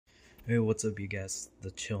Hey, what's up, you guys?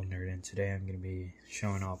 The Chill Nerd, and today I'm gonna be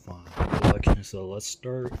showing off my collection. So let's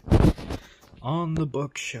start on the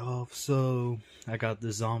bookshelf. So I got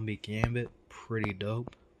the Zombie Gambit, pretty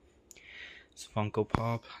dope. It's Funko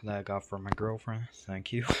Pop that I got from my girlfriend.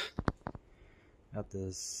 Thank you. Got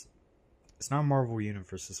this. It's not Marvel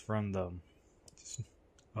Universe. It's from the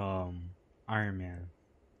Iron Man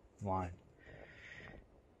line.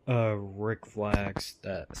 Rick Flags,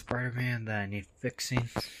 that Spider-Man that I need fixing.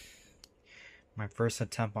 My first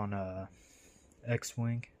attempt on a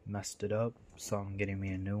X-Wing, messed it up, so I'm getting me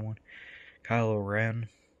a new one. Kylo Ren,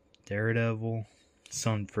 Daredevil,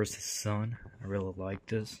 Sun vs. Sun. I really like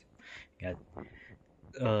this. Got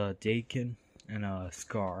Dakin and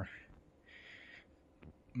Scar.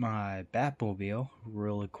 My Batmobile,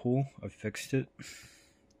 really cool. I fixed it.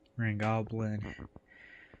 Green Goblin,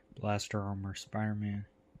 Blaster Armor, Spider-Man,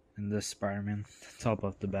 and this Spider-Man. Top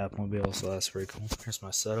of the Batmobile, so that's pretty cool. Here's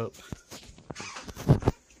my setup.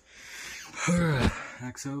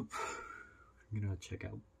 Next up, I'm gonna check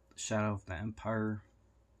out Shadow of the Empire,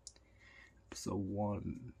 Episode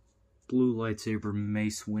 1, Blue Lightsaber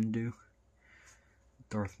Mace Windu,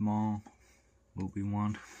 Darth Maul,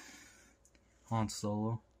 Obi-Wan, Han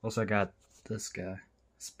Solo. Also, I got this guy,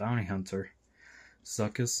 this bounty hunter,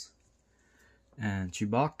 Suckus, and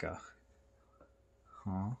Chewbacca.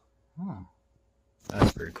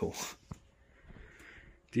 That's pretty cool.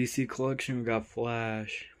 DC collection, we got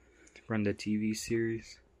Flash from the TV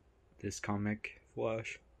series. This comic,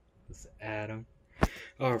 Flash, with Adam.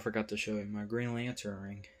 Oh, I forgot to show you my Green Lantern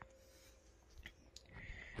ring.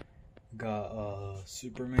 Got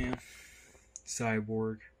Superman,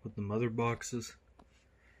 Cyborg with the mother boxes.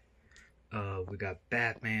 We got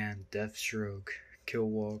Batman, Deathstroke,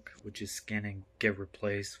 Killwalk, which is scanning get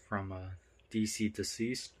replaced from DC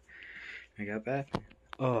Deceased. I got Batman.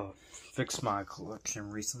 Fixed my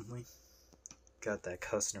collection recently. Got that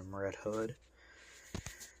custom red hood.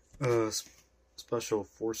 Special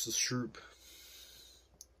Forces troop.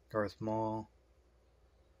 Darth Maul.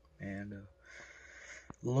 And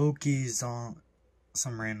Loki's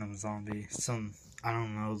some random zombie. I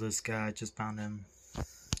don't know this guy. I just found him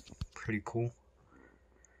pretty cool.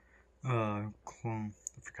 Clone.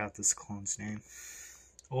 I forgot this clone's name.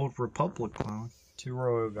 Old Republic clone. 2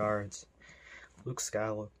 Royal Guards. Luke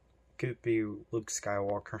Skywalker. Could be Luke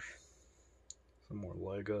Skywalker. Some more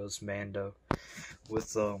Legos, Mando.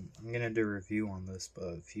 With I'm gonna do a review on this,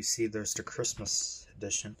 but if you see, there's the Christmas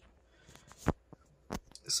edition.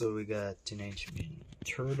 So we got Teenage Mutant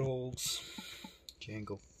Turtles,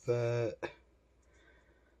 Jango Fett.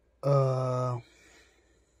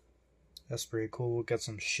 That's pretty cool. We got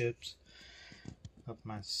some ships up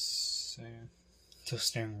my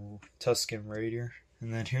Tusken Raider,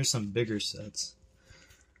 and then here's some bigger sets.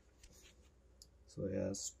 So yeah,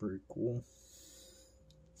 it's pretty cool.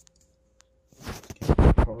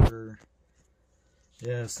 Carter.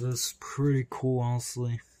 Yeah, so this is pretty cool,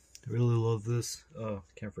 honestly. I really love this. Oh,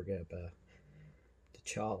 can't forget about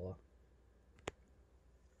T'Challa.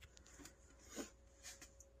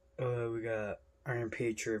 We got Iron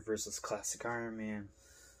Patriot versus Classic Iron Man.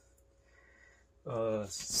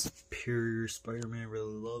 Superior Spider-Man,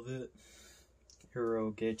 really love it.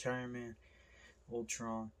 Hero Gage Iron Man.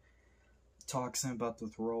 Ultron. Toxin about to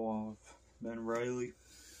throw off Ben Reilly.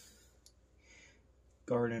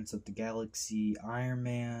 Guardians of the Galaxy, Iron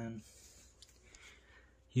Man,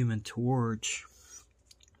 Human Torch,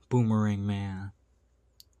 Boomerang Man,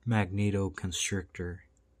 Magneto Constrictor,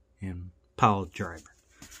 and Pile Driver.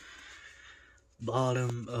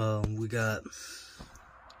 Bottom, we got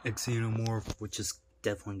Xenomorph, which is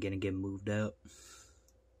definitely gonna get moved out.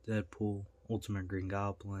 Deadpool, Ultimate Green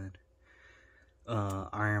Goblin,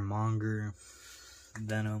 Ironmonger,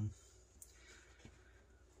 Venom,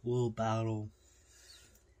 Will Battle,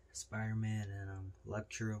 Spider-Man, and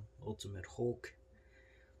Electro, Ultimate Hulk,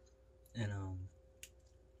 and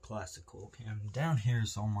Classic Hulk. And down here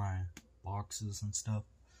is all my boxes and stuff.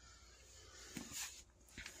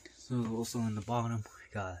 So also in the bottom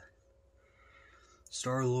we got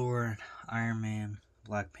Star-Lord, Iron Man,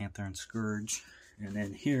 Black Panther, and Scourge. And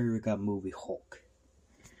then here we got Movie Hulk.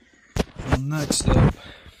 And next up,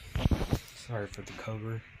 sorry for the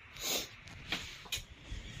cover.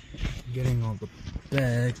 Getting on the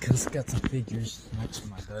bed because it's got some figures next to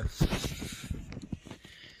my bed.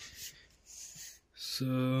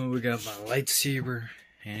 So we got my lightsaber,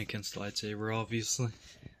 Anakin's lightsaber, obviously.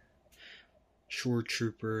 Shore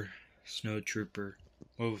Trooper, Snow Trooper,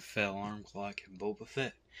 Boba Fett arm clock, and Boba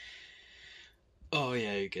Fett. Oh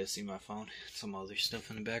yeah, you guys see my phone. Some other stuff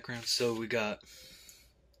in the background. So we got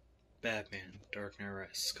Batman, Dark Knight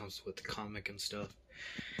Rises, comes with the comic and stuff.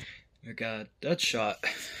 I got Deadshot.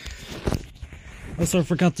 Also, I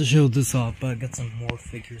forgot to show this off, but I got some more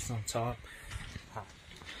figures on top.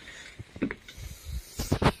 This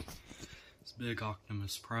big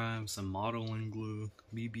Optimus Prime, some modeling glue,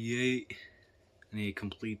 BB-8. I need to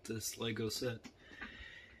complete this Lego set.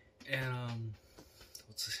 And,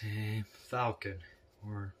 what's his name? Falcon.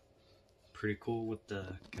 Or, pretty cool with the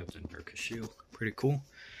Captain America shield. Pretty cool.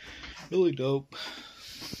 Really dope.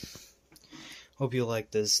 Hope you like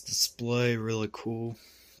this display. Really cool.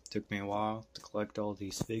 Took me a while to collect all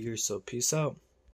these figures, so peace out.